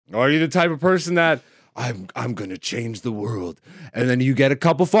Or are you the type of person that I'm gonna change the world, and then you get a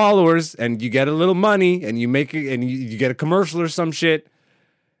couple followers and you get a little money and you make it and you get a commercial or some shit,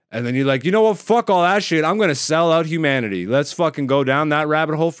 and then you're like, you know what? Fuck all that shit. I'm gonna sell out humanity. Let's fucking go down that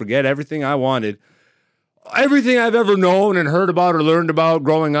rabbit hole. Forget everything I wanted. Everything I've ever known and heard about or learned about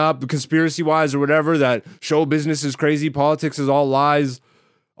growing up, conspiracy-wise or whatever, that show business is crazy, politics is all lies,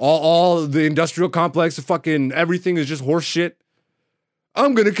 all the industrial complex, fucking everything is just horse shit.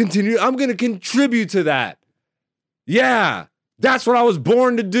 I'm going to contribute to that. Yeah, that's what I was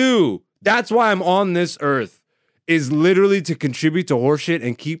born to do. That's why I'm on this earth, is literally to contribute to horse shit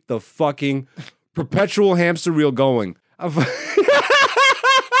and keep the fucking perpetual hamster wheel going.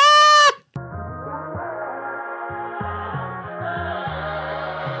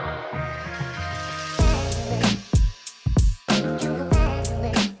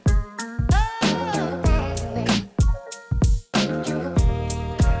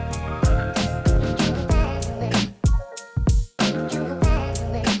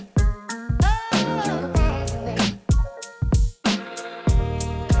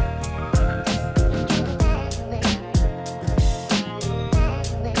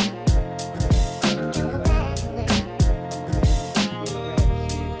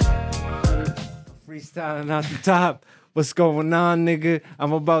 Freestyling out the top. What's going on, nigga?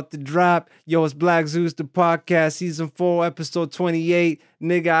 I'm about to drop. Yo, it's Black Zeus, the podcast, season 4, episode 28.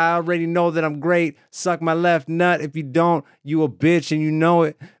 Nigga, I already know that I'm great. Suck my left nut. If you don't, you a bitch and you know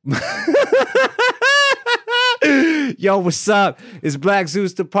it. Yo, what's up? It's Black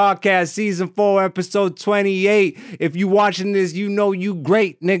Zeus, the podcast, season 4, episode 28. If you watching this, you know you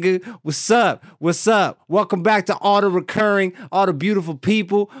great, nigga. What's up? What's up? Welcome back to all the recurring, all the beautiful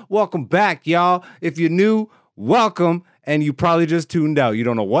people. Welcome back, y'all. If you're new, welcome. And you probably just tuned out. You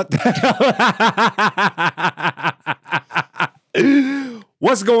don't know what the hell.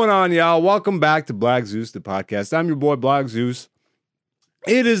 What's going on, y'all? Welcome back to Black Zeus, the podcast. I'm your boy, Black Zeus.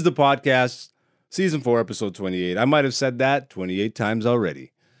 It is the podcast. Season 4, episode 28. I might have said that 28 times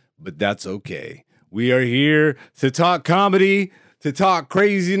already, but that's okay. We are here to talk comedy, to talk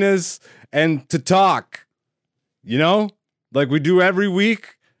craziness, and to talk, you know, like we do every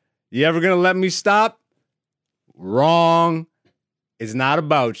week. You ever gonna let me stop? Wrong. It's not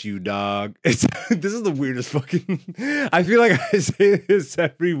about you, dog. This is the weirdest fucking... I feel like I say this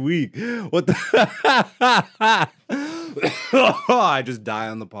every week. What the... I just die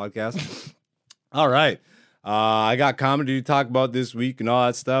on the podcast. All right. I got comedy to talk about this week and all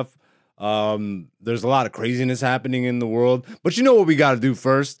that stuff. There's a lot of craziness happening in the world. But you know what we got to do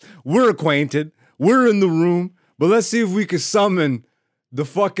first? We're acquainted. We're in the room. But let's see if we can summon the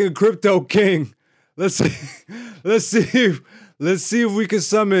fucking crypto king. Let's see if we can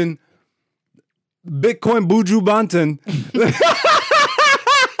summon Bitcoin Buju Banton.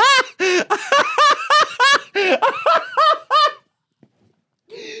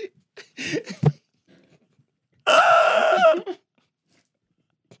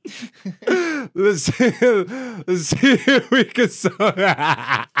 Let's see if we can.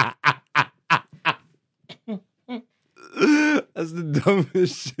 That's the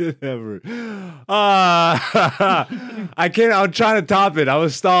dumbest shit ever. I can't. I'm trying to top it. I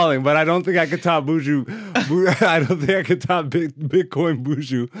was stalling, but I don't think I could top Buju. I don't think I could top Bitcoin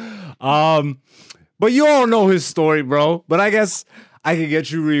Buju. But you all know his story, bro. But I guess I could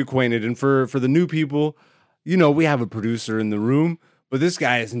get you reacquainted. And for the new people, you know, we have a producer in the room. But this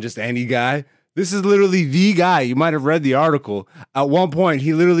guy isn't just any guy. This is literally the guy. You might have read the article. At one point,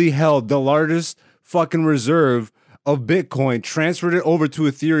 he literally held the largest fucking reserve of Bitcoin, transferred it over to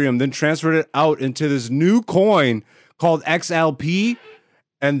Ethereum, then transferred it out into this new coin called XLP.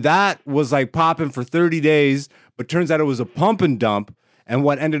 And that was like popping for 30 days. But turns out it was a pump and dump. And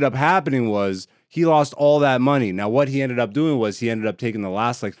what ended up happening was he lost all that money. Now, what he ended up doing was he ended up taking the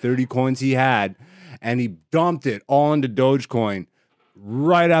last like 30 coins he had and he dumped it all into Dogecoin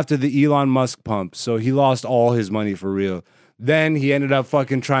right after the Elon Musk pump. So he lost all his money for real. Then he ended up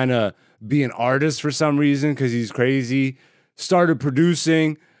fucking trying to be an artist for some reason because he's crazy. Started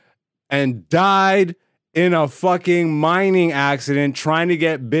producing and died in a fucking mining accident trying to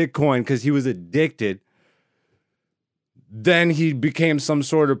get Bitcoin because he was addicted. Then he became some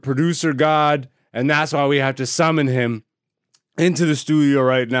sort of producer god, and that's why we have to summon him into the studio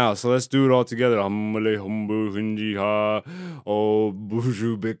right now. So let's do it all together. Oh,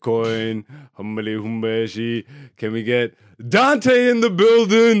 Buju Bitcoin. Can we get Dante in the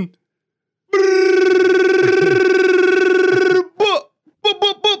building?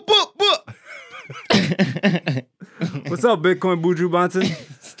 What's up, Bitcoin Buju Banton?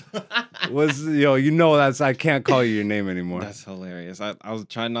 You know I can't call you your name anymore. That's hilarious. I was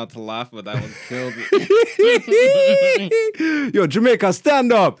trying not to laugh, but that one killed me. Yo, Jamaica,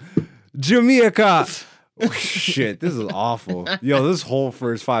 stand up. Jamaica. Shit, this is awful. Yo, this whole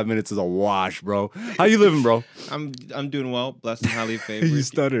first 5 minutes is a wash, bro. How you living, bro? I'm doing well. Blessed and highly favored. You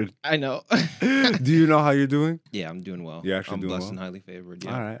stuttered. I know. Do you know how you're doing? Yeah, I'm doing well. You're actually I'm doing blessed well? and highly favored.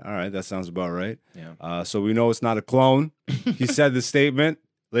 Yeah. All right. That sounds about right. Yeah. So we know it's not a clone. He said the statement,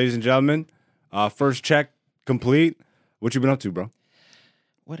 ladies and gentlemen. First check complete. What you been up to, bro?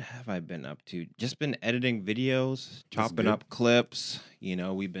 What have I been up to? Just been editing videos, chopping good. up clips.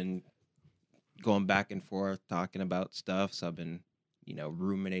 We've been going back and forth talking about stuff. So I've been,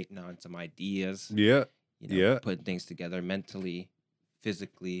 ruminating on some ideas. Yeah. Putting things together mentally,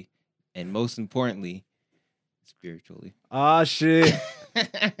 physically, and most importantly, spiritually. Ah, shit.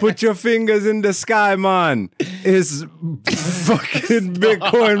 Put your fingers in the sky, man. It's fucking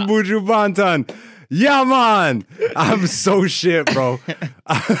Bitcoin Buju Banton. Yeah, man. I'm so shit, bro.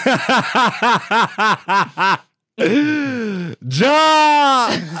 Ja!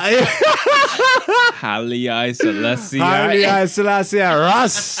 Haile Selassie. Haile Selassie.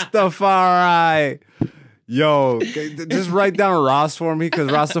 Rastafari. Yo, just write down Ross for me, because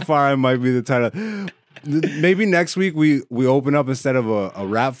Rastafari might be the title. Maybe next week we open up, instead of a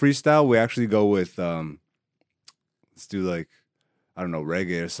rap freestyle, we actually go with let's do like, I don't know,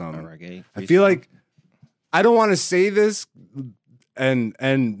 reggae or something. Reggae. I feel like I don't want to say this and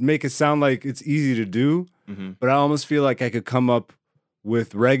make it sound like it's easy to do, but I almost feel like I could come up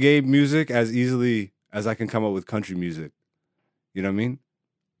with reggae music as easily as I can come up with country music. You know what I mean?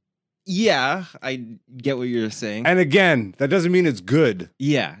 Yeah, I get what you're saying. And again, that doesn't mean it's good.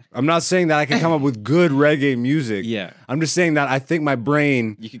 Yeah. I'm not saying that I can come up with good reggae music. Yeah. I'm just saying that I think my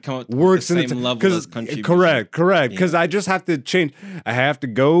brain You could come up works with the in same the level as country correct. music. Because I just have to change. I have to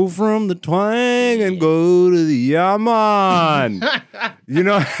go from the twang and go to the yaman. You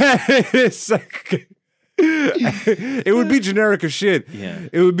know, it's like it would be generic as shit. Yeah.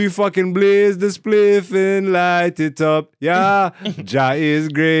 It would be fucking blaze the spliff and light it up. Yeah. Jah is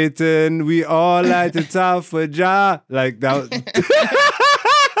great and we all light it up for Jah. Like that.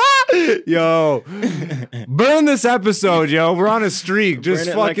 Yo, burn this episode, yo. We're on a streak. Just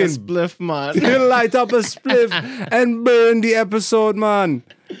Burn it fucking like a spliff, man. light up a spliff and burn the episode, man.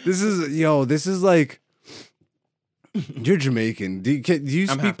 This is like, you're Jamaican. Do you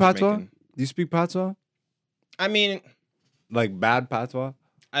I'm speak half patois? Jamaican. Do you speak patois? I mean, Like bad patois?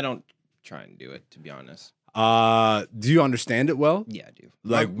 I don't try and do it, to be honest. Do you understand it well? Yeah, I do.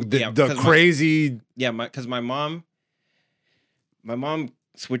 Like Yeah, the 'cause crazy. because my mom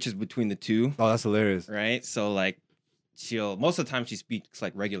switches between the two, Oh, that's hilarious. right? So like, most of the time she speaks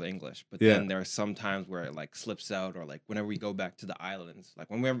like regular English, but Yeah. then there are some times where it like slips out, or like whenever we go back to the islands,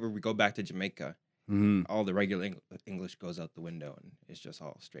 like whenever we go back to Jamaica, all the regular English goes out the window and it's just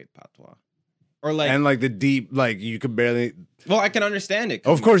all straight patois. Or like, And like the deep, like you could barely. well, I can understand it.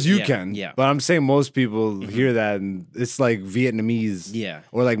 Of course you yeah, can. Yeah. But I'm saying most people hear that and it's like Vietnamese. Yeah.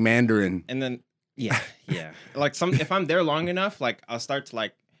 Or like Mandarin. And then, yeah. Like if I'm there long enough, like I'll start to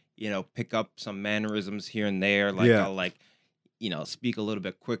like, pick up some mannerisms here and there. Like Yeah. I'll like, speak a little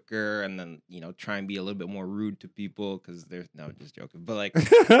bit quicker, and then, try and be a little bit more rude to people because no, just joking. But like,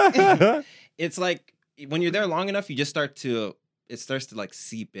 it's like when you're there long enough, it starts to like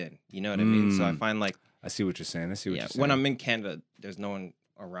seep in. You know what I mean? So I find like, I see what you're saying. when I'm in Canada, there's no one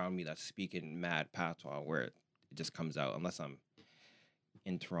around me that's speaking mad patois where it just comes out, unless I'm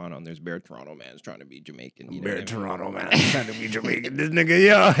in Toronto and there's bare Toronto mans trying to be Jamaican. You know Bare what I mean? Toronto man trying to be Jamaican. This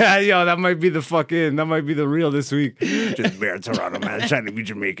nigga, yo, that might be the real this week. Just bare Toronto man trying to be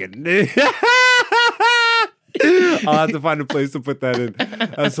Jamaican. I'll have to find a place to put that in.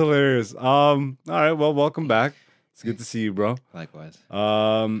 That's hilarious. All right, well, welcome back. It's good to see you, bro. Likewise.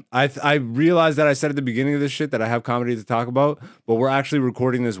 I realized that I said at the beginning of this shit that I have comedy to talk about, but we're actually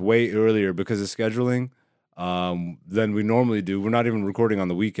recording this way earlier because of scheduling than we normally do. We're not even recording on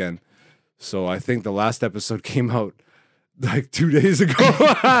the weekend. So I think the last episode came out like 2 days ago.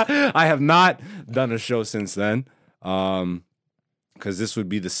 I have not done a show since then because this would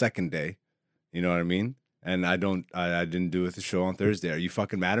be the second day. You know what I mean? And I didn't do the show on Thursday. Are you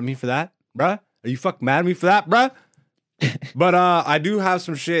fucking mad at me for that, bruh? Are you fucking mad at me for that, bruh? But I do have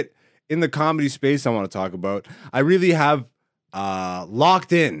some shit in the comedy space I want to talk about. I really have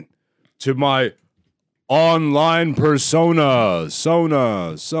locked in to my online persona,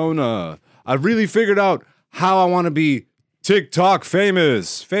 Sona. I've really figured out how I want to be TikTok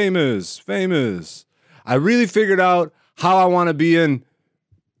famous. I really figured out how I want to be an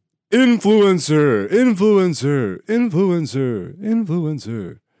influencer.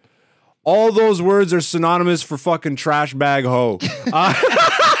 All those words are synonymous for fucking trash bag hoe.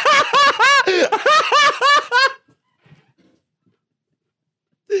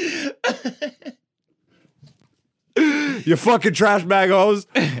 You fucking trash bag hoes.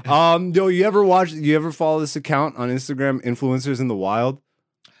 Yo, you ever follow this account on Instagram, Influencers in the Wild?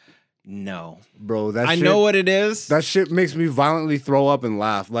 No. Bro, I know what it is. That shit makes me violently throw up and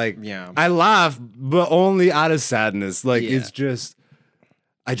laugh. Like, Yeah. I laugh, but only out of sadness. Like, Yeah. it's just,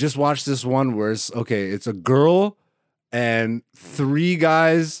 I just watched this one where it's a girl and 3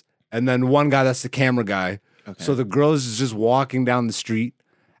 guys, and then one guy that's the camera guy. Okay. So the girl is just walking down the street,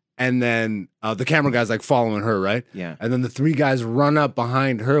 and then the camera guy's like following her, right? Yeah. And then the 3 guys run up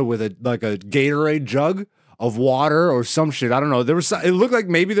behind her with a Gatorade jug of water or some shit. I don't know. It looked like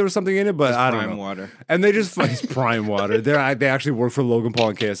maybe there was something in it, but I don't know. Prime water. And they just it's prime water. They actually work for Logan Paul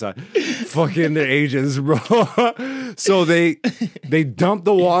and KSI. Fucking their agents, bro. So they dump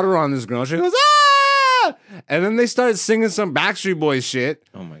the water on this girl. She goes, ah! And then they start singing some Backstreet Boys shit.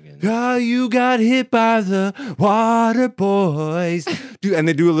 Oh my goodness. Oh, you got hit by the water boys. Dude, and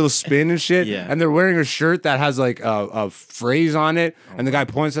they do a little spin and shit. Yeah. And they're wearing a shirt that has like a phrase on it. And the guy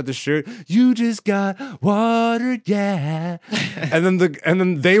points at the shirt. You just got water, yeah. and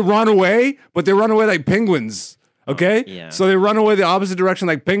then they run away, but they run away like penguins. Okay? Yeah. So they run away the opposite direction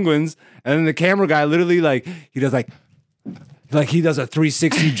like penguins. And then the camera guy literally he does he does a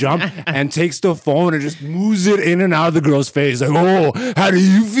 360 jump and takes the phone and just moves it in and out of the girl's face. Like, oh, how do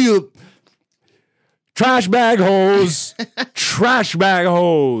you feel? Trash bag hoes. Trash bag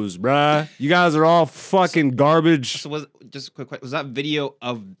hoes, bruh. You guys are all fucking garbage. So just a quick question. Was that video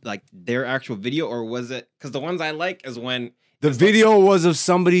of like their actual video, or was it? Because the ones I like is when The video was of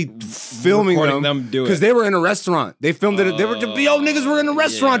somebody filming recording them do it. because they were in a restaurant. They filmed it. They were niggas were in a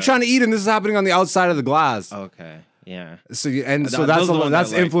restaurant yeah. trying to eat, and this is happening on the outside of the glass. Okay. Yeah. So Those that's are the ones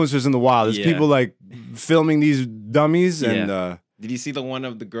that's I like. influencers in the wild. It's Yeah. people like filming these dummies and Did you see the one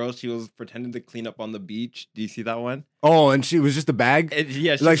of the girl? She was pretending to clean up on the beach. Do you see that one? and she was just a bag.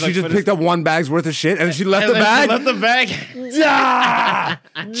 Yeah. Like she just picked up one bag's worth of shit and she left the bag. Left the bag.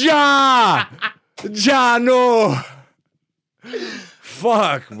 Ja, no.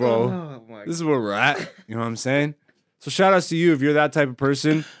 Fuck, bro. Oh my This is where we're at. You know what I'm saying? So shout outs to you if you're that type of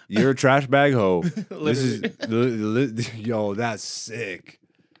person. You're a trash bag hoe. This is yo, that's sick.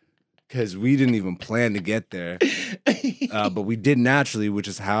 Because we didn't even plan to get there, but we did naturally, which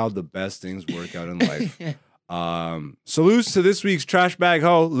is how the best things work out in life. Salutes to this week's trash bag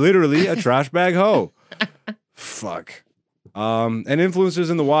hoe. Literally a trash bag hoe. Fuck. And influencers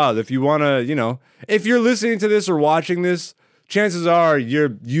in the wild. If you want to, if you're listening to this or watching this, chances are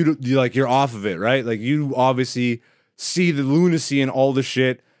you're off of it, right? Like you obviously see the lunacy in all the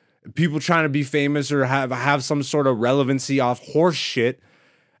shit. People trying to be famous or have some sort of relevancy off horse shit.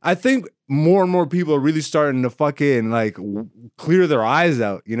 I think more and more people are really starting to fucking clear their eyes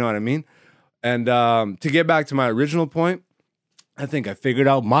out. You know what I mean? And to get back to my original point, I think I figured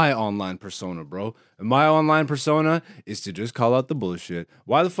out my online persona, bro. And my online persona is to just call out the bullshit.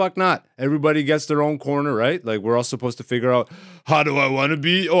 Why the fuck not? Everybody gets their own corner, right? Like we're all supposed to figure out, how do I want to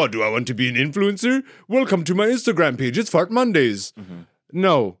be? Oh, do I want to be an influencer? Welcome to my Instagram page. It's Fart Mondays. Mm-hmm.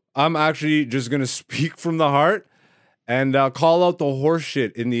 No, I'm actually just going to speak from the heart and call out the horse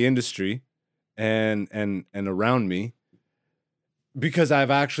shit in the industry and around me. Because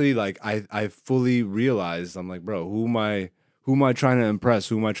I've actually I fully realized, I'm like, bro, who am I trying to impress?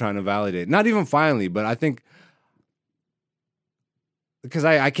 Who am I trying to validate? Not even finally, but I think because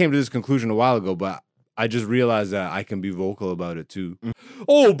I came to this conclusion a while ago, but I just realized that I can be vocal about it too.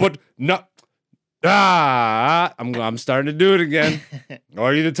 Oh, but not. I'm starting to do it again.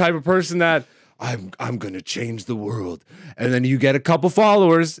 Are you the type of person that I'm gonna change the world, and then you get a couple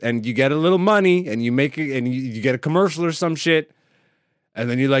followers and you get a little money and you make it and you get a commercial or some shit? And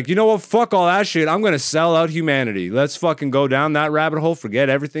then you're like, you know what? Fuck all that shit. I'm going to sell out humanity. Let's fucking go down that rabbit hole. Forget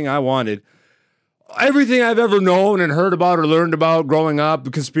everything I wanted. Everything I've ever known and heard about or learned about growing up,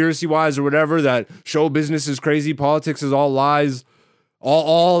 conspiracy-wise or whatever, that show business is crazy, politics is all lies,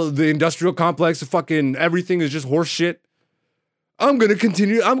 all the industrial complex, fucking everything is just horse shit. I'm going to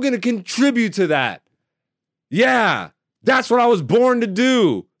continue. I'm going to contribute to that. Yeah, that's what I was born to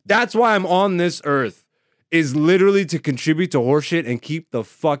do. That's why I'm on this earth. Is literally to contribute to horseshit and keep the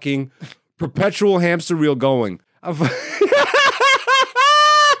fucking perpetual hamster wheel going.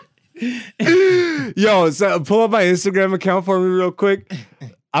 Yo, so pull up my Instagram account for me real quick.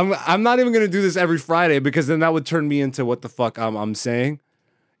 I'm not even gonna do this every Friday because then that would turn me into what the fuck I'm saying.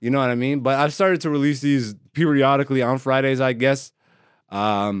 You know what I mean? But I've started to release these periodically on Fridays, I guess.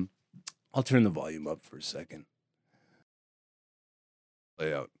 I'll turn the volume up for a second.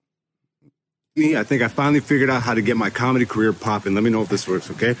 Play out. I think I finally figured out how to get my comedy career popping. Let me know if this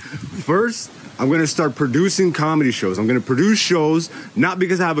works, okay? First, I'm going to start producing comedy shows. I'm going to produce shows not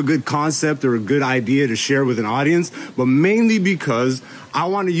because I have a good concept or a good idea to share with an audience, but mainly because I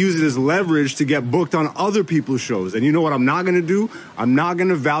want to use it as leverage to get booked on other people's shows. And you know what I'm not going to do? I'm not going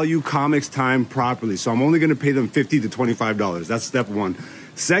to value comics' time properly. So I'm only going to pay them $50 to $25. That's step one.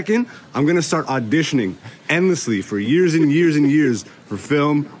 Second, I'm going to start auditioning endlessly for years and years and years for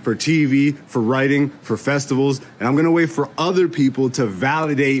film, for TV, for writing, for festivals. And I'm going to wait for other people to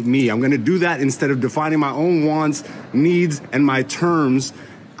validate me. I'm going to do that instead of defining my own wants, needs, and my terms.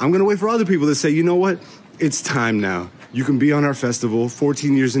 I'm going to wait for other people to say, you know what? It's time now. You can be on our festival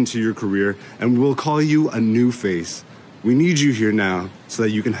 14 years into your career, and we'll call you a new face. We need you here now so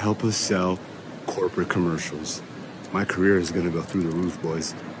that you can help us sell corporate commercials. My career is going to go through the roof,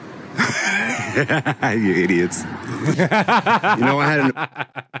 boys. You idiots. You know,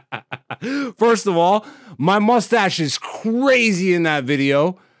 First of all, my mustache is crazy in that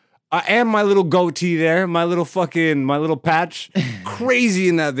video. And my little goatee there, my little patch, crazy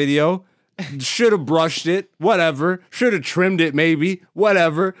in that video. Should have brushed it, whatever. Should have trimmed it, maybe,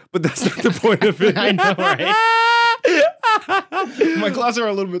 whatever. But that's not the point of it. I know, right? My glasses are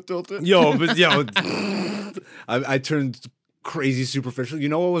a little bit tilted. I turned crazy superficial. You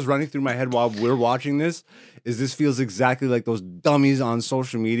know what was running through my head while we're watching this? Is this feels exactly like those dummies on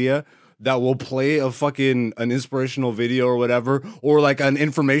social media that will play an inspirational video or whatever, or like an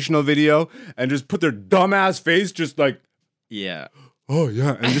informational video and just put their dumbass face just like, yeah. Oh,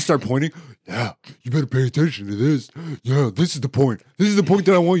 yeah, and just start pointing. Yeah, you better pay attention to this. Yeah, this is the point. This is the point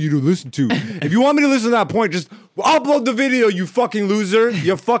that I want you to listen to. If you want me to listen to that point, just upload the video, you fucking loser.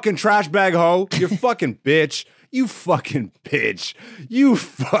 You fucking trash bag hoe. You fucking bitch. You fucking bitch. You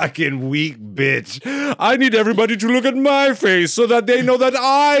fucking weak bitch. I need everybody to look at my face so that they know that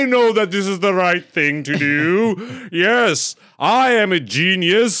I know that this is the right thing to do. Yes, I am a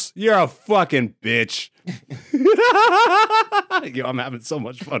genius. You're a fucking bitch. Yo, I'm having so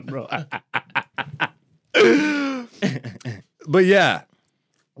much fun, bro. But yeah,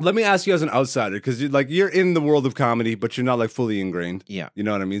 let me ask you as an outsider, because you're in the world of comedy, but you're not like fully ingrained. Yeah, you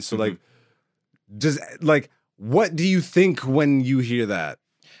know what I mean. So what do you think when you hear that?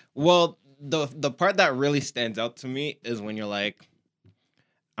 Well, the part that really stands out to me is when you're like,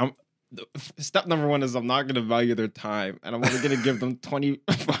 step number one is I'm not going to value their time, and I'm only going to give them $15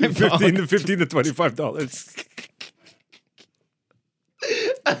 to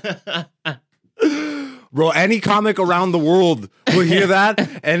 $25. Bro, any comic around the world will hear that,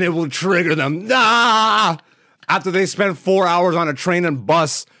 and it will trigger them. Nah! After they spend 4 hours on a train and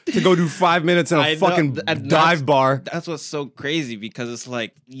bus to go do 5 minutes in a fucking dive bar. That's what's so crazy, because it's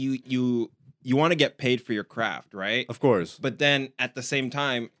like you want to get paid for your craft, right? Of course. But then at the same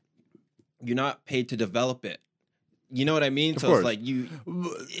time, you're not paid to develop it. You know what I mean? Of so course.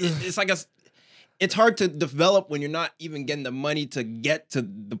 It's like it's hard to develop when you're not even getting the money to get to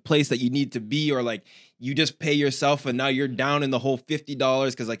the place that you need to be, or like you just pay yourself and now you're down in the whole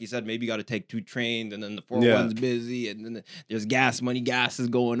 $50 because, like you said, maybe you got to take 2 trains and then the 401's busy and then there's gas is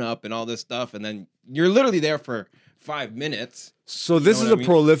going up and all this stuff, and then you're literally there for 5 minutes. So this is a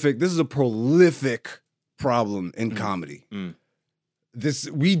prolific problem in comedy.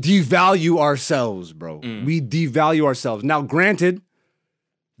 We devalue ourselves, bro. We devalue ourselves. Now, granted,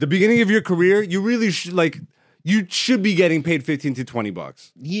 the beginning of your career, you really you should be getting paid $15 to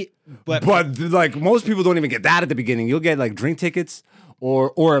 $20. Yeah, but like most people don't even get that at the beginning. You'll get like drink tickets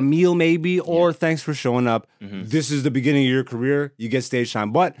or a meal maybe, or thanks for showing up. This is the beginning of your career. You get stage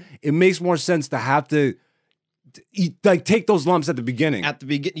time, but it makes more sense to have to take those lumps at the beginning. At the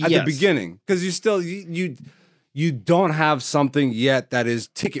beginning, the beginning, because you still you don't have something yet that is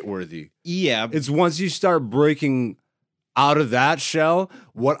ticket worthy. Yeah, it's once you start breaking out of that shell,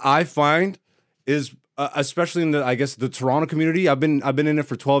 what I find is, especially in the Toronto community, I've been in it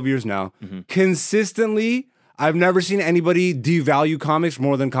for 12 years now. Consistently, I've never seen anybody devalue comics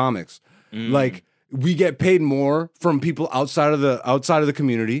more than comics. Like, we get paid more from people outside of the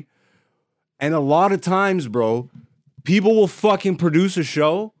community, and a lot of times, bro, people will fucking produce a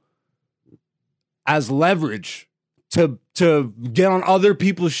show as leverage to get on other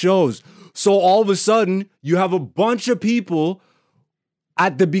people's shows. So all of a sudden, you have a bunch of people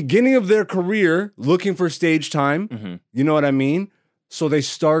at the beginning of their career looking for stage time. You know what I mean? So they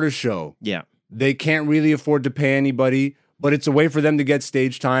start a show. Yeah. They can't really afford to pay anybody, but it's a way for them to get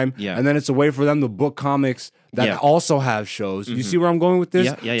stage time. Yeah. And then it's a way for them to book comics that also have shows. You see where I'm going with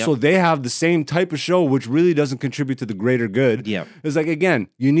this? Yeah. So they have the same type of show, which really doesn't contribute to the greater good. Yeah. It's like, again,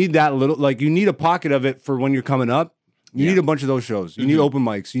 you need that you need a pocket of it for when you're coming up. You need a bunch of those shows. You need open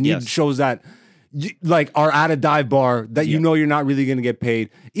mics. You need shows that like are at a dive bar that you know you're not really going to get paid,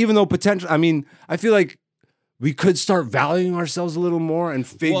 even though potential. I mean, I feel like we could start valuing ourselves a little more and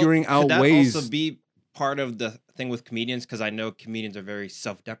figuring out could that ways. Also be part of the thing with comedians, because I know comedians are very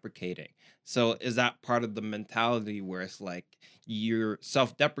self-deprecating. So is that part of the mentality where it's like you're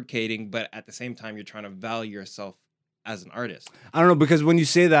self-deprecating, but at the same time you're trying to value yourself as an artist? I don't know, because when you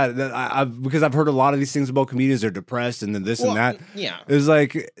say that because I've heard a lot of these things about comedians, they're depressed and then this and that. Yeah, it's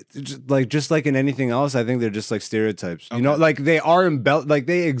just like in anything else. I think they're just like stereotypes. You know, like they are like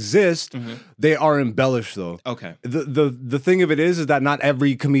they exist. They are embellished though. Okay. The thing of it is that not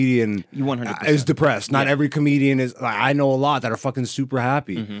every comedian 100% is depressed. Not every comedian is. Like, I know a lot that are fucking super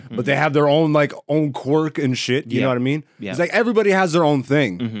happy, but they have their own own quirk and shit. You know what I mean? Yeah. It's like everybody has their own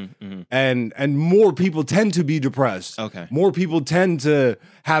thing, and more people tend to be depressed. Okay. More people tend to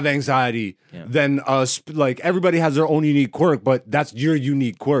have anxiety than us. Like everybody has their own unique quirk, but that's your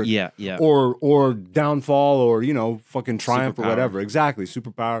unique quirk. Yeah, yeah. Or downfall, or fucking triumph or whatever. Exactly,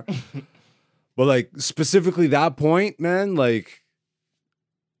 superpower. But like specifically that point, man, like,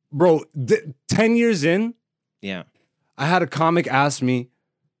 bro, 10 years in, I had a comic ask me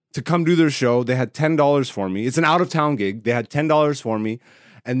to come do their show. They had $10 for me. It's an out of town gig. They had $10 for me,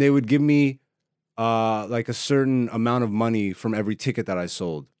 and they would give me like a certain amount of money from every ticket that I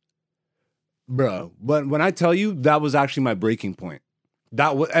sold. Bro, but when I tell you, that was actually my breaking point.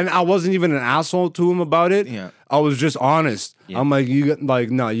 And I wasn't even an asshole to him about it. Yeah. I was just honest. Yeah. I'm like,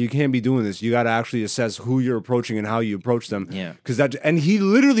 no, you can't be doing this. You got to actually assess who you're approaching and how you approach them. Yeah. And he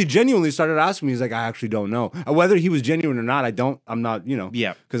literally genuinely started asking me. He's like, I actually don't know. Whether he was genuine or not, I'm not,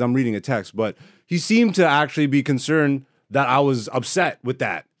 Yeah. Because I'm reading a text. But he seemed to actually be concerned that I was upset with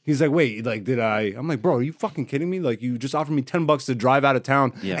that. He's like, wait, like, did I? I'm like, bro, are you fucking kidding me? Like, you just offered me $10 to drive out of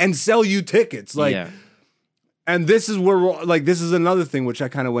town and sell you tickets. Like, and this is where this is another thing which I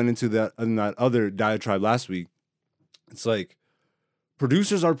kind of went into in that other diatribe last week. It's like,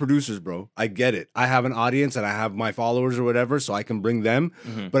 producers are producers, bro. I get it. I have an audience and I have my followers or whatever, so I can bring them.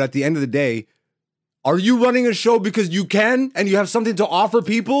 But at the end of the day, are you running a show because you can and you have something to offer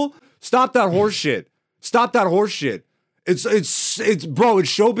people? Stop that horse shit. Stop that horse shit. It's bro,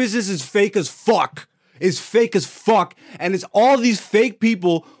 show business is fake as fuck. It's fake as fuck. And it's all these fake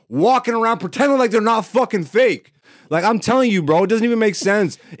people walking around pretending like they're not fucking fake. Like, I'm telling you, bro, it doesn't even make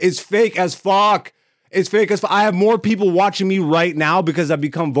sense. It's fake as fuck. It's fake as fuck. I have more people watching me right now because I've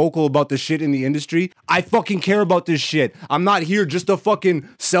become vocal about the shit in the industry. I fucking care about this shit. I'm not here just to fucking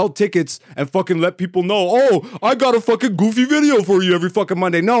sell tickets and fucking let people know, oh, I got a fucking goofy video for you every fucking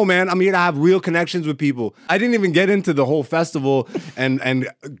Monday. No, man, I'm here to have real connections with people. I didn't even get into the whole festival and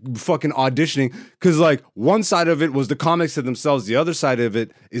fucking auditioning, because like one side of it was the comics to themselves. The other side of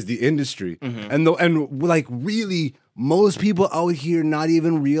it is the industry. And like really most people out here not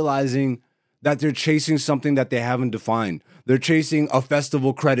even realizing that they're chasing something that they haven't defined. They're chasing a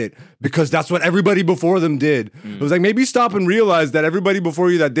festival credit because that's what everybody before them did. It was like, maybe stop and realize that everybody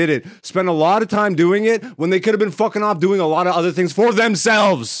before you that did it spent a lot of time doing it when they could have been fucking off doing a lot of other things for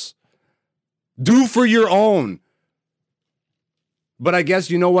themselves. Do for your own. But I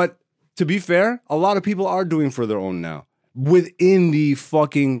guess, you know what? To be fair, a lot of people are doing for their own now, within the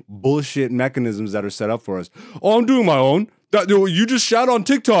fucking bullshit mechanisms that are set up for us. Oh, I'm doing my own. You just shout on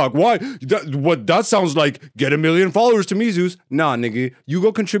TikTok. Why? That sounds like get 1 million followers to me, Zeus. Nah, nigga. You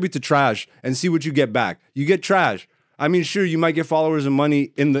go contribute to trash and see what you get back. You get trash. I mean, sure, you might get followers and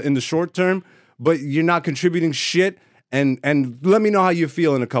money in the short term, but you're not contributing shit. And let me know how you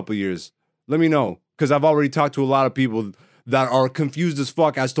feel in a couple years. Let me know. Because I've already talked to a lot of people that are confused as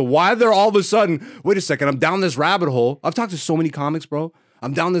fuck as to why they're all of a sudden, wait a second, I'm down this rabbit hole. I've talked to so many comics, bro.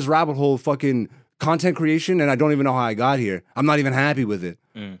 I'm down this rabbit hole of fucking content creation, and I don't even know how I got here. I'm not even happy with it.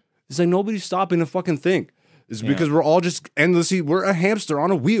 It's like nobody's stopping to fucking think. It's because we're all just endlessly, we're a hamster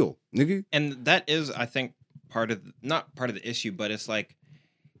on a wheel, nigga. And that is, I think, not part of the issue, but it's like,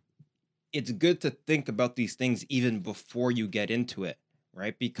 it's good to think about these things even before you get into it,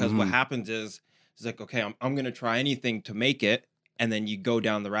 right? Because what happens is, it's like, okay, I'm going to try anything to make it. And then you go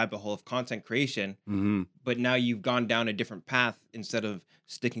down the rabbit hole of content creation, but now you've gone down a different path instead of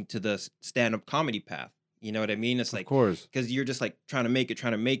sticking to the stand-up comedy path. You know what I mean? It's like, of course, because you're just like trying to make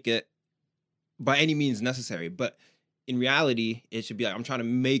it by any means necessary. But in reality, it should be like, I'm trying to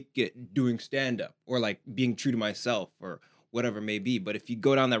make it doing stand-up or like being true to myself or whatever it may be. But if you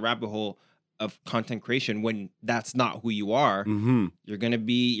go down that rabbit hole of content creation when that's not who you are, you're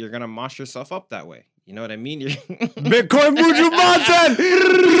gonna mosh yourself up that way. You know what I mean? Bitcoin Buju Banten!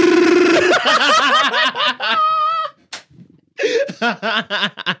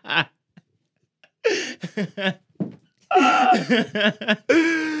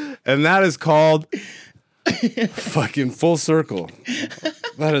 And that is called fucking Full Circle.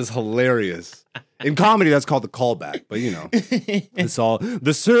 That is hilarious. In comedy, that's called the callback, but you know, it's all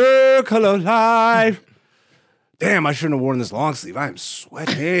the circle of life. Damn, I shouldn't have worn this long sleeve. I am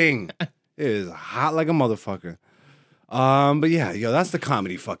sweating. It is hot like a motherfucker. But yeah, yo, that's the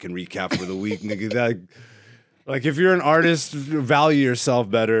comedy fucking recap for the week, nigga. Like, if you're an artist, value yourself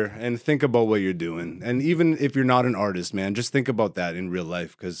better and think about what you're doing. And even if you're not an artist, man, just think about that in real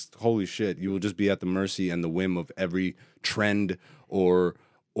life, because holy shit, you will just be at the mercy and the whim of every trend or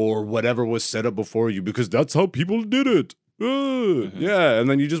whatever was set up before you, because that's how people did it. Yeah, and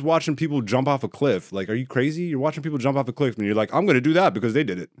then you're just watching people jump off a cliff. Like, are you crazy? You're watching people jump off a cliff and you're like, I'm going to do that because they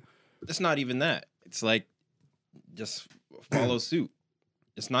did it. It's not even that. It's like, just follow suit.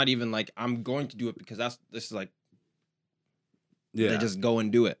 It's not even like I'm going to do it because this is like, yeah, they just go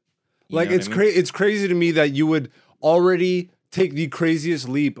and do it. Like, it's it's crazy to me that you would already take the craziest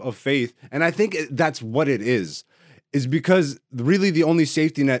leap of faith, and I think that's what it is because really the only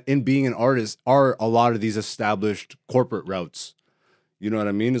safety net in being an artist are a lot of these established corporate routes. You know what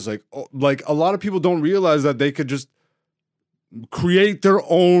I mean? It's like a lot of people don't realize that they could just create their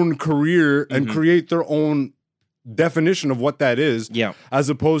own career and create their own definition of what that is. Yeah. As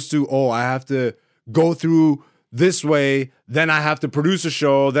opposed to, I have to go through this way, then I have to produce a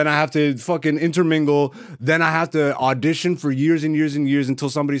show, then I have to fucking intermingle, then I have to audition for years and years and years until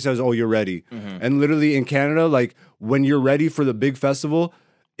somebody says, oh, you're ready. And literally in Canada, like, when you're ready for the big festival,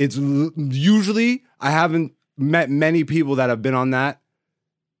 it's usually, I haven't met many people that have been on that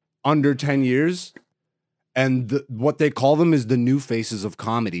under 10 years. And what they call them is the new faces of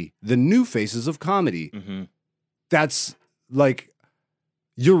comedy. The new faces of comedy. That's like,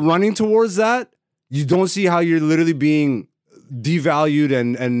 you're running towards that. You don't see how you're literally being devalued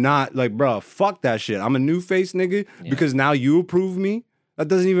and not like, bro, fuck that shit. I'm a new face, nigga, because now you approve me. That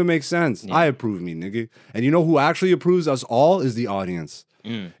doesn't even make sense. I approve me, nigga. And you know who actually approves us all is the audience.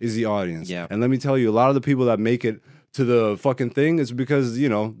 Is the audience. Yeah. And let me tell you, a lot of the people that make it to the fucking thing is because, you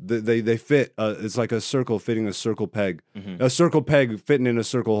know, they fit. It's like a circle fitting a circle peg. A circle peg fitting in a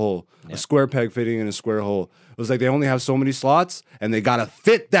circle hole. A square peg fitting in a square hole. It was like they only have so many slots and they gotta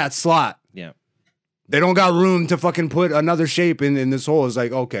fit that slot. Yeah. They don't got room to fucking put another shape in this hole. It's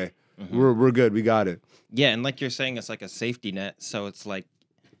like, okay, we're good. We got it. Yeah, and like you're saying, it's like a safety net. So it's like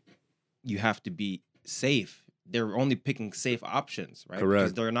you have to be safe. They're only picking safe options, right? Correct.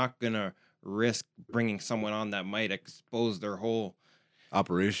 Because they're not going to risk bringing someone on that might expose their whole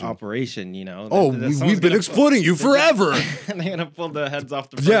operation, you know? We've been exploiting you forever. They're going to pull the heads off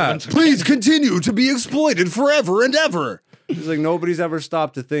the Yeah, please continue to be exploited forever and ever. It's like nobody's ever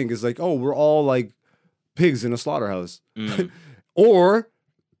stopped to think. It's like, we're all like pigs in a slaughterhouse. Or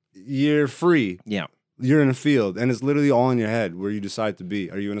you're free. Yeah. You're in a field, and it's literally all in your head where you decide to be.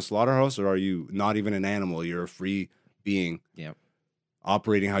 Are you in a slaughterhouse, or are you not even an animal? You're a free being. Yeah.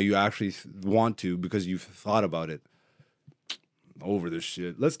 Operating how you actually want to because you've thought about it. Over this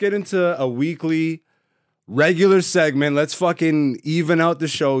shit. Let's get into a weekly regular segment. Let's fucking even out the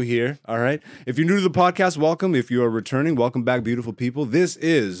show here. All right. If you're new to the podcast, welcome. If you are returning, welcome back, beautiful people. This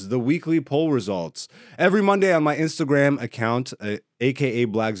is the weekly poll results. Every Monday on my Instagram account, aka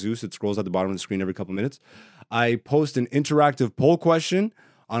Black Zeus, it scrolls at the bottom of the screen every couple minutes, I post an interactive poll question.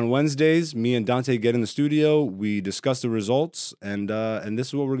 On Wednesdays, me and Dante get in the studio. We discuss the results, and this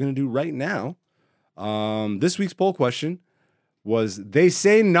is what we're gonna do right now. This week's poll question was: they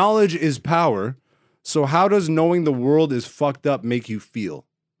say knowledge is power. So how does knowing the world is fucked up make you feel?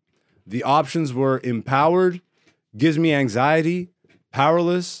 The options were empowered, gives me anxiety,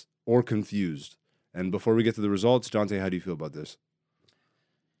 powerless, or confused. And before we get to the results, Dante, how do you feel about this?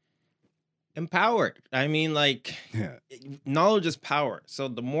 Empowered. I mean, like, knowledge is power. So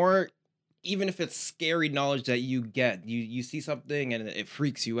the more, even if it's scary knowledge that you get, you see something and it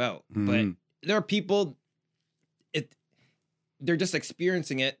freaks you out. But there are people, they're just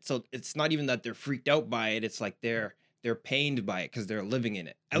experiencing it, so it's not even that they're freaked out by it. It's like they're pained by it because they're living in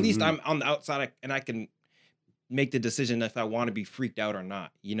it. At least I'm on the outside, and I can make the decision if I want to be freaked out or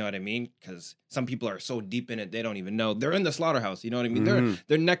not. You know what I mean? Because some people are so deep in it they don't even know they're in the slaughterhouse. You know what I mean?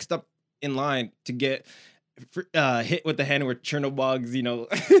 They're next up in line to get hit with the hand with Chernobyls. You know.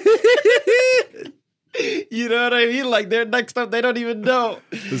 You know what I mean? Like, they're next up, they don't even know.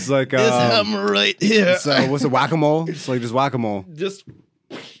 It's like this hammer right here. What's it, whack-a-mole? It's like just whack-a-mole. Just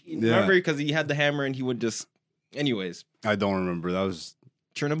remember, because he had the hammer and he would just. Anyways, I don't remember. That was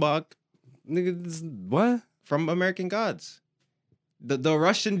Chernobyl. Nigga, what? From American Gods. The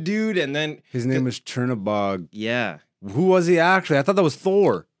Russian dude, and then his name was Chernobyl. Yeah. Who was he actually? I thought that was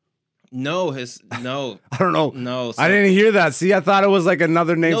Thor. No. I don't know. No, I didn't hear that. See, I thought it was like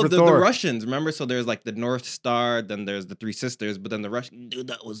another name for the Thor. Russians, remember? So there's like the North Star, then there's the Three Sisters, but then the Russian dude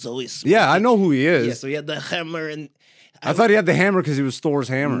that was always smoking. Yeah, I know who he is. Yeah, so he had the hammer, and I thought he had the hammer because he was Thor's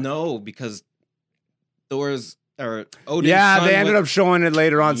hammer. No, because Thor's or Odin's Yeah, son they ended up showing it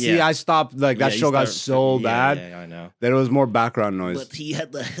later on. See, Yeah. I stopped. Like that you show got start- so bad Yeah, I know. that it was more background noise. But he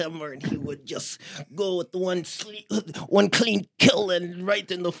had the hammer, and he would just go with the one clean kill and right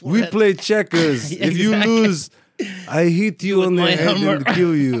in the We forehead. play checkers. If you Exactly. lose, I hit you With on the my head hammer. and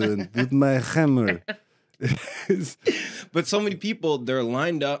kill you and with my hammer. But so many people, they're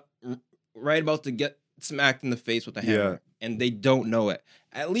lined up, right about to get smacked in the face with a hammer, and they don't know it.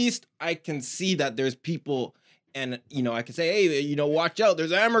 At least I can see that there's people, and I can say, hey, watch out,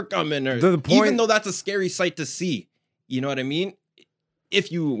 there's a hammer coming, or The point- even though that's a scary sight to see, you know what I mean?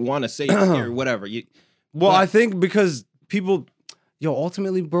 If you want to say it's scary, whatever. Well, But- I think because people,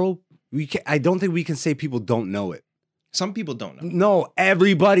 ultimately, bro, I don't think we can say people don't know it. Some people don't know. No,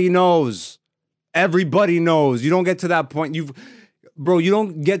 everybody knows. Everybody knows. You don't get to that point. You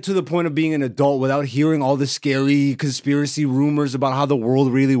don't get to the point of being an adult without hearing all the scary conspiracy rumors about how the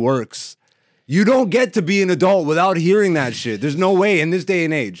world really works. You don't get to be an adult without hearing that shit. There's no way in this day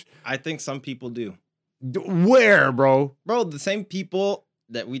and age. I think some people do. Where, bro? Bro, the same people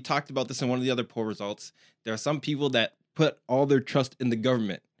that we talked about this in one of the other poll results, there are some people that put all their trust in the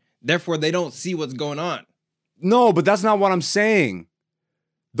government. Therefore, they don't see what's going on. No, but that's not what I'm saying.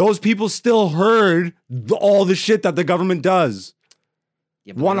 Those people still heard all the shit that the government does.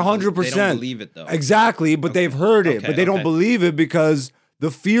 Yeah, but 100%. They don't believe it, though. Exactly, but they've heard it, Okay, but they don't okay. believe it because the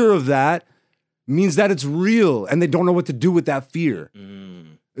fear of that means that it's real, and they don't know what to do with that fear.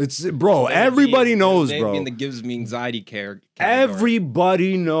 It's bro. Everybody knows, bro. That gives me anxiety category.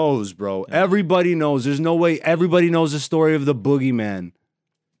 Everybody knows, bro. Yeah. Everybody knows. There's no way. Everybody knows the story of the boogeyman.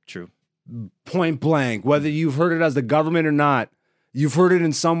 True. Point blank. Whether you've heard it as the government or not, you've heard it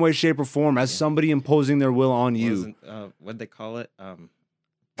in some way, shape, or form as somebody imposing their will on you. What'd they call it?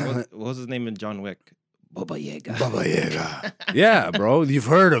 What was his name in John Wick? Baba Yaga. Baba Yaga. Yeah, bro. You've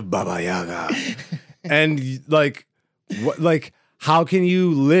heard of Baba Yaga. And like, how can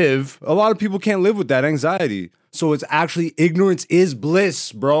you live? A lot of people can't live with that anxiety. So it's actually ignorance is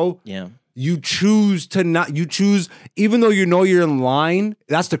bliss, bro. Yeah. You choose to not, even though you know you're in line.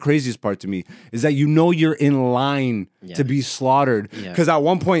 That's the craziest part to me, is that you know you're in line to be slaughtered. Yeah. Because at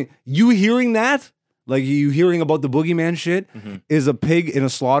one point, you hearing that, like you hearing about the boogeyman shit, is a pig in a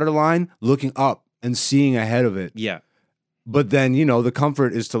slaughter line looking up and seeing ahead of it. Yeah. But then, the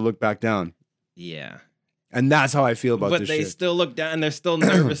comfort is to look back down. Yeah. And that's how I feel about But this they shit. still look down and they're still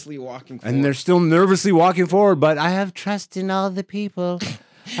nervously walking forward. And they're still nervously walking forward, but I have trust in all the people.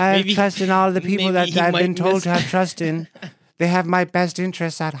 I have trust in all the people maybe that he I've might been told miss- to have trust in. They have my best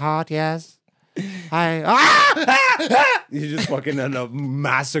interests at heart, yes. You just fucking end up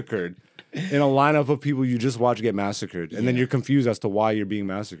massacred in a lineup of people you just watch get massacred. And then you're confused as to why you're being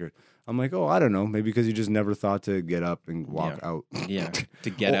massacred. I'm like, I don't know. Maybe because you just never thought to get up and walk out. Yeah. To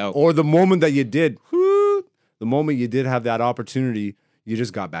get out. Or the moment that you did, the moment you did have that opportunity, you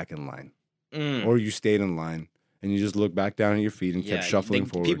just got back in line. Or you stayed in line and you just looked back down at your feet and kept shuffling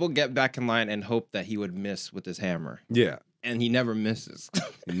forward. People get back in line and hope that he would miss with his hammer. Yeah. And he never misses.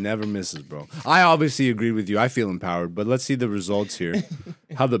 He never misses, bro. I obviously agree with you. I feel empowered, but let's see the results here.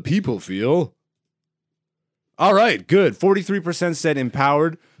 How the people feel. All right, good. 43% said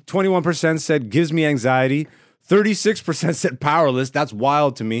empowered. 21% said gives me anxiety. 36% said powerless. That's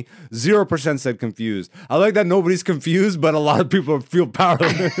wild to me. 0% said confused. I like that nobody's confused, but a lot of people feel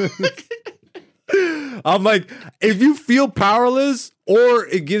powerless. I'm like, if you feel powerless or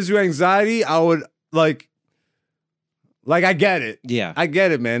it gives you anxiety, I would like I get it. Yeah. I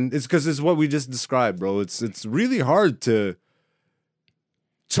get it, man. It's because it's what we just described, bro. It's really hard to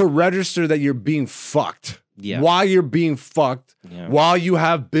register that you're being fucked. Yeah. While you're being fucked, Yeah. while you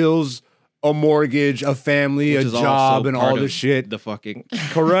have bills, a mortgage, a family, Which a is job, also and part all this of shit. The fucking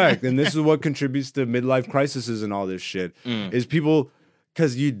Correct. And this is what contributes to midlife crises and all this shit. Is people,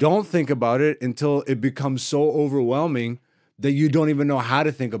 because you don't think about it until it becomes so overwhelming that you don't even know how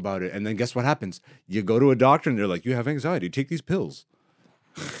to think about it. And then guess what happens? You go to a doctor and they're like, you have anxiety. Take these pills.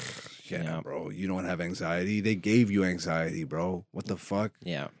 Yeah, bro. You don't have anxiety. They gave you anxiety, bro. What the fuck?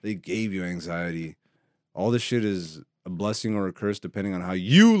 Yeah. They gave you anxiety. All this shit is a blessing or a curse depending on how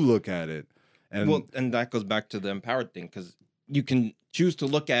you look at it. And And that goes back to the empowered thing, because you can choose to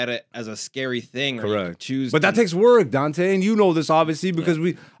look at it as a scary thing. Or you can correct. choose But that takes work, Dante, and you know this obviously because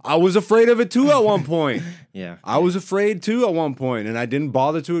I was afraid of it too at one point. Yeah. I was afraid too at one point, and I didn't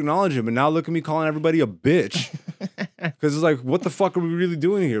bother to acknowledge it. But now look at me calling everybody a bitch. Because it's like, what the fuck are we really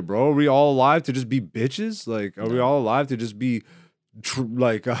doing here, bro? Are we all alive to just be bitches? Like, are we all alive to just be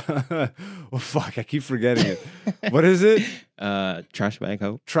well, fuck, I keep forgetting it. What is it? Trash bag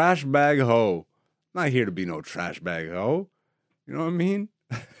hoe. Trash bag hoe. Not here to be no trash bag hoe. You know what I mean?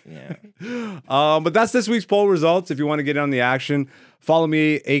 Yeah. But that's this week's poll results. If you want to get in on the action, follow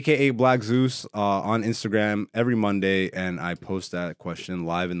me, aka Black Zeus, on Instagram every Monday, and I post that question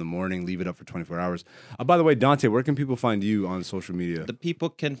live in the morning. Leave it up for 24 hours. By the way, Dante, where can people find you on social media? The people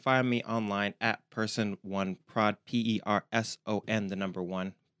can find me online at person1prod, PERSON, the number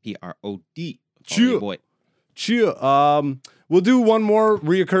 1, PROD. Chill. Boy. Chill. We'll do one more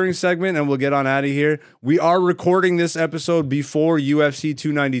reoccurring segment and we'll get on out of here. We are recording this episode before UFC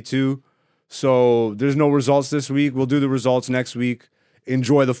 292, so there's no results this week. We'll do the results next week.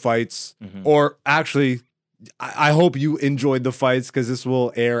 Enjoy the fights. Or actually, I hope you enjoyed the fights because this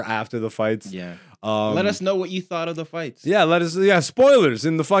will air after the fights. Yeah. Let us know what you thought of the fights. Yeah, let us. Yeah, spoilers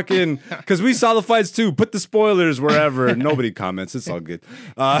in the fucking because we saw the fights too. Put the spoilers wherever. Nobody comments. It's all good.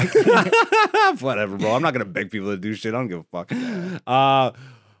 Whatever, bro. I'm not gonna beg people to do shit. I don't give a fuck.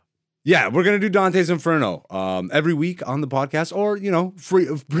 Yeah, we're gonna do Dante's Inferno every week on the podcast, or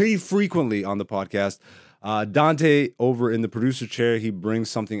pretty frequently on the podcast. Dante over in the producer chair, he brings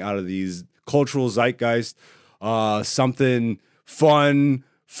something out of these cultural zeitgeist, something fun,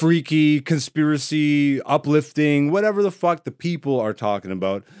 freaky, conspiracy, uplifting, whatever the fuck the people are talking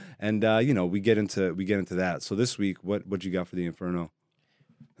about, and we get into that. So this week, what you got for the Inferno?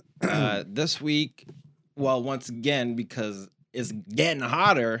 This week, well, once again, because it's getting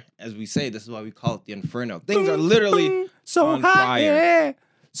hotter, as we say, this is why we call it the Inferno. Things are literally so on hot, fire, yeah.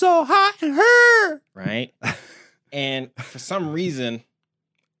 So hot and her, right? And for some reason,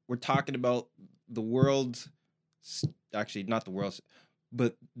 we're talking about the world's, actually not the world's,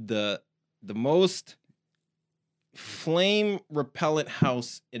 but the most flame repellent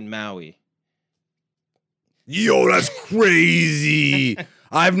house in Maui. Yo, that's crazy.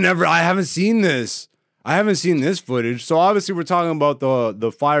 I haven't seen this. I haven't seen this footage. So obviously we're talking about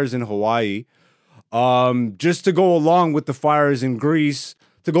the fires in Hawaii. Just to go along with the fires in Greece,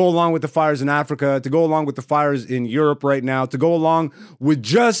 to go along with the fires in Africa, to go along with the fires in Europe right now, to go along with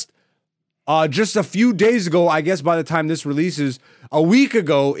just a few days ago, I guess by the time this releases, a week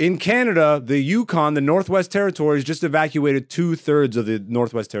ago in Canada, the Yukon, the Northwest Territories, just evacuated 2/3 of the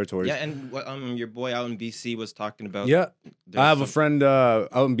Northwest Territories. Yeah, and your boy out in BC was talking about. Yeah, I have a friend out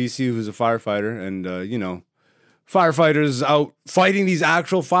in BC who's a firefighter, and firefighters out fighting these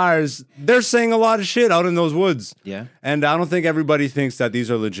actual fires, they're saying a lot of shit out in those woods. Yeah. And I don't think everybody thinks that these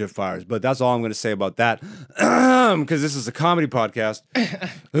are legit fires, but that's all I'm going to say about that. Because this is a comedy podcast.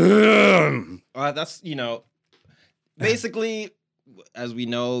 That's, basically, as we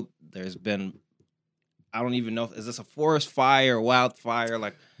know, there's been, I don't even know, is this a forest fire or wildfire?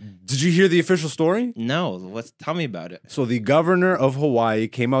 Like, did you hear the official story? No. Tell me about it. So the governor of Hawaii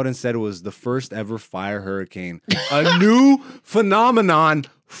came out and said it was the first ever fire hurricane. A new phenomenon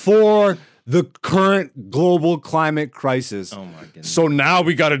for the current global climate crisis. Oh my goodness. So now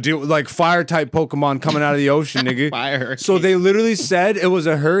we got to deal with like fire type Pokemon coming out of the ocean, nigga. Fire hurricane. So they literally said it was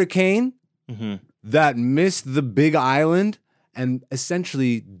a hurricane that missed the Big Island and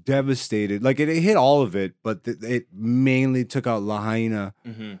essentially devastated. Like it hit all of it, but it mainly took out Lahaina,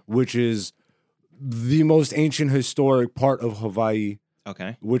 which is the most ancient historic part of Hawaii.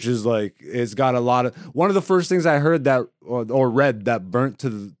 Okay. Which is like, it's got a lot of, one of the first things I heard that or read that burnt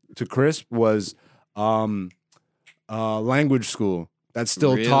to crisp was language school that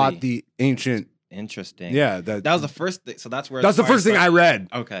still taught the ancient. Interesting. Yeah, that was the first thing. So that's where the first thing I read.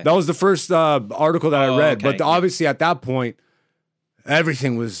 Okay, that was the first article that I read. Okay. But obviously, at that point,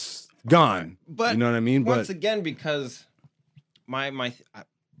 everything was gone. But you know what I mean. Once again, because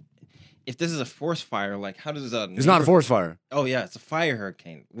if this is a forest fire, like how does it's not a forest fire. Oh yeah, it's a fire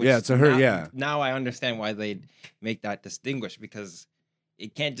hurricane. Yeah, it's a hurricane. Now I understand why they make that distinguish, because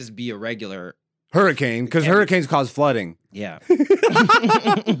it can't just be a regular hurricane, because hurricanes cause flooding. Yeah.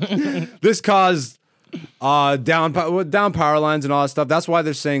 This caused down power lines and all that stuff. That's why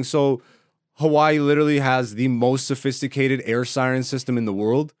they're saying so. Hawaii literally has the most sophisticated air siren system in the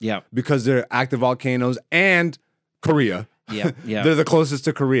world. Yeah. Because they're active volcanoes, and Korea. Yeah. They're the closest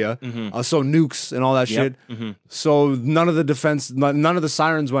to Korea. So nukes and all that shit. So none of the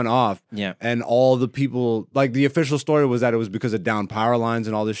sirens went off. Yeah. And all the people, like the official story was that it was because of down power lines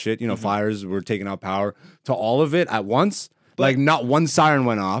and all this shit. Fires were taking out power to all of it at once. Like not one siren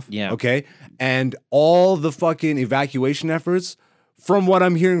went off. Yeah. Okay. And all the fucking evacuation efforts, from what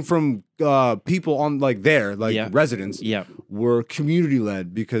I'm hearing from people on residents, were community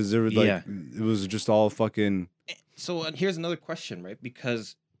led, because there was it was just all fucking So here's another question, right?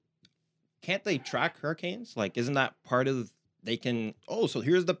 Because can't they track hurricanes? Like, isn't that part of they can? Oh, so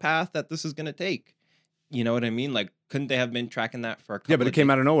here's the path that this is gonna take. You know what I mean? Like, couldn't they have been tracking that for a couple? Yeah, but it came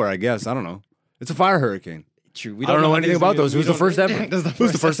out of nowhere, I guess. I don't know. It's a fire hurricane. True. I don't know anything about those. Who's the first ever?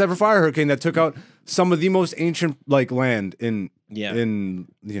 Who's the first ever fire hurricane that took out some of the most ancient like land in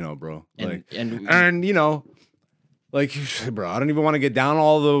bro. And you know, like, bro, I don't even want to get down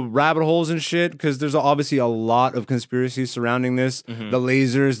all the rabbit holes and shit because there's obviously a lot of conspiracies surrounding this. The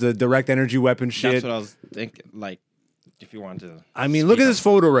lasers, the direct energy weapon shit. That's what I was thinking. Like, if you want to. I mean, look at this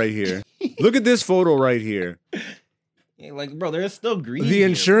photo right here. Look at this photo right here. Yeah, like, bro, there's still green. The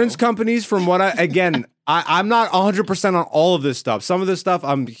insurance companies, from what I'm not 100% on all of this stuff. Some of this stuff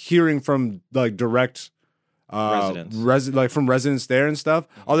I'm hearing from like direct residents. From residents there and stuff.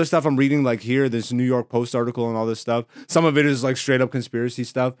 Other stuff I'm reading like here, this New York Post article and all this stuff. Some of it is like straight up conspiracy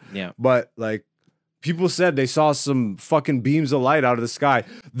stuff. Yeah. But like people said they saw some fucking beams of light out of the sky.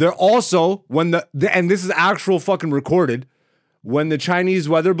 They're also and this is actual fucking recorded. When the Chinese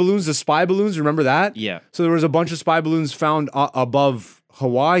weather balloons, the spy balloons, remember that? Yeah. So there was a bunch of spy balloons found above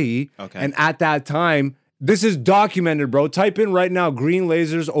Hawaii. Okay. And at that time, this is documented, bro. Type in right now, green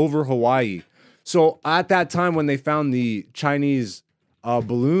lasers over Hawaii. So at that time when they found the Chinese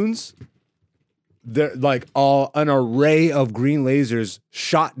balloons, there like an array of green lasers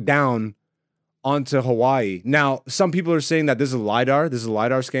shot down onto Hawaii. Now, some people are saying that this is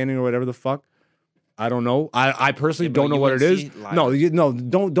LiDAR scanning or whatever the fuck. I don't know. I personally don't know what it is. No,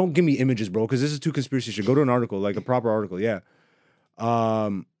 don't give me images, bro, because this is too conspiracy shit. Go to an article, like a proper article. Yeah.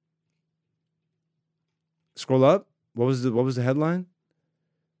 Scroll up. What was the headline?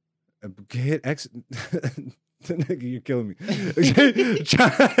 Hit X. You're killing me.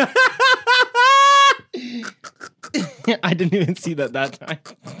 I didn't even see that time.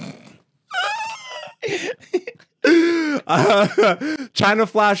 China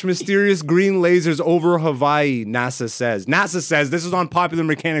flash mysterious green lasers over Hawaii, NASA says. NASA says, this is on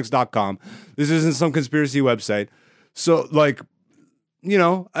popularmechanics.com. This isn't some conspiracy website. So, like, you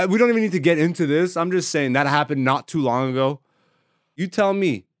know, we don't even need to get into this. I'm just saying that happened not too long ago. You tell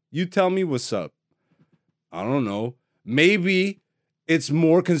me what's up. I don't know. Maybe it's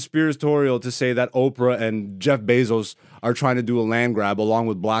more conspiratorial to say that Oprah and Jeff Bezos are trying to do a land grab along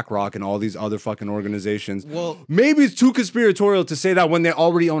with BlackRock and all these other fucking organizations. Well, maybe it's too conspiratorial to say that when they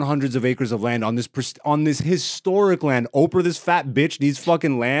already own hundreds of acres of land on this historic land. Oprah, this fat bitch, needs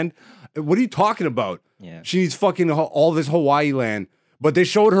fucking land. What are you talking about? Yeah. She needs fucking all this Hawaii land. But they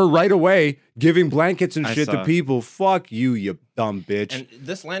showed her right away giving blankets and shit to people. Fuck you, you dumb bitch. And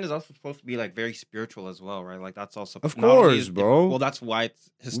this land is also supposed to be like very spiritual as well, right? Like that's also of course, bro. Well, that's why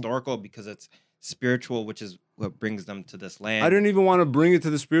it's historical, because it's spiritual, which is what brings them to this land. I didn't even want to bring it to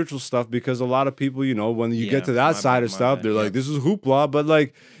the spiritual stuff because a lot of people, you know, when you get to that side of stuff, they're like, this is hoopla. But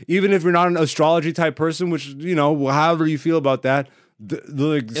like, even if you're not an astrology type person, which, you know, however you feel about that,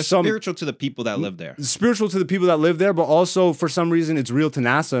 it's spiritual to the people that live there. Spiritual to the people that live there, but also for some reason it's real to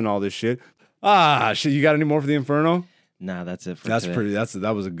NASA and all this shit. Shit. You got any more for the Inferno? Nah, that's it.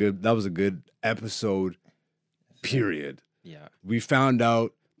 That was a good episode. Period. Yeah. We found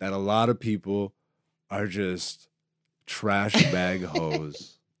out that a lot of people are just trash bag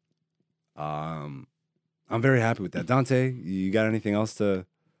hoes. I'm very happy with that. Dante, you got anything else to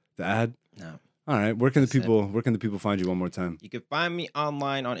add? No. All right. Where can the people find you one more time? You can find me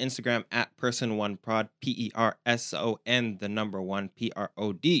online on Instagram at person1prod, PERSON, the number 1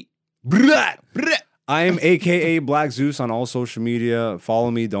 PROD. I am AKA Black Zeus on all social media.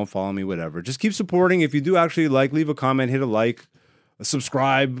 Follow me, don't follow me, whatever. Just keep supporting. If you do actually leave a comment, hit a like,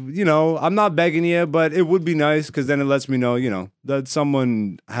 subscribe. You know, I'm not begging you, but it would be nice because then it lets me know, you know, that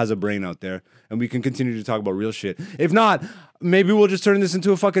someone has a brain out there and we can continue to talk about real shit. If not, maybe we'll just turn this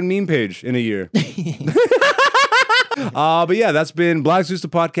into a fucking meme page in a year. But yeah, that's been Black Zeus the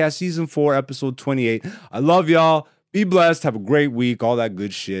Podcast, Season 4, Episode 28. I love y'all. Be blessed. Have a great week. All that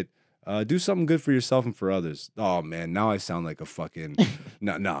good shit. Do something good for yourself and for others. Oh, man. Now I sound like a fucking...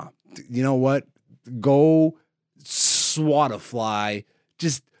 Nah. You know what? Go swat a fly.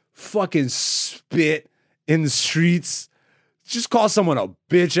 Just fucking spit in the streets. Just call someone a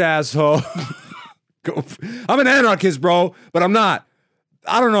bitch asshole. I'm an anarchist, bro, but I'm not.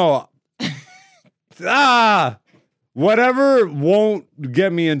 I don't know. Whatever won't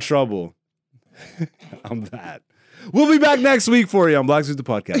get me in trouble. I'm that. We'll be back next week for you on Black Zeus the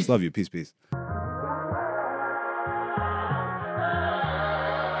Podcast. Love you. Peace, peace.